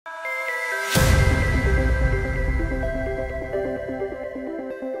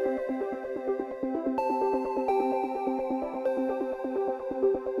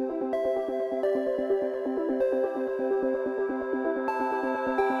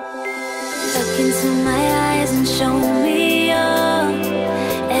into my eyes and show me your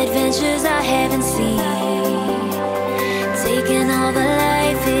adventures I haven't seen. Taking all the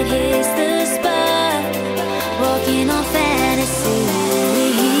life, it hits the spot. Walking on fantasy.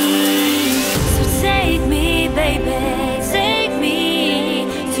 So take me, baby, take me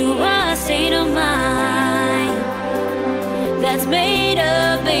to a state of mind that's made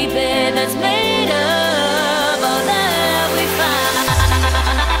of, baby, that's made of all that we find.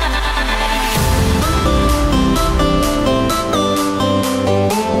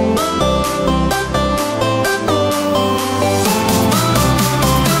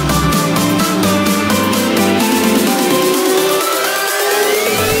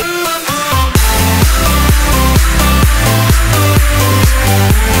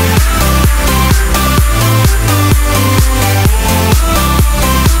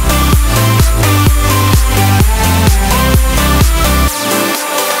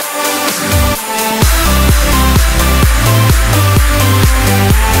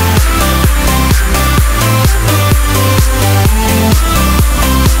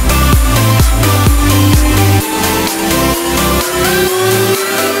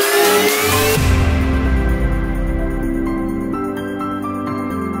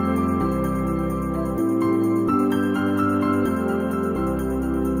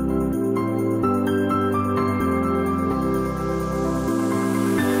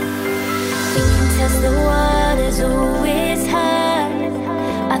 Test the waters, oh it's hard.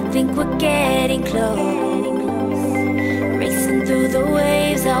 I think we're getting close. Racing through the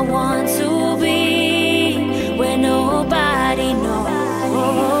waves, I want to be where nobody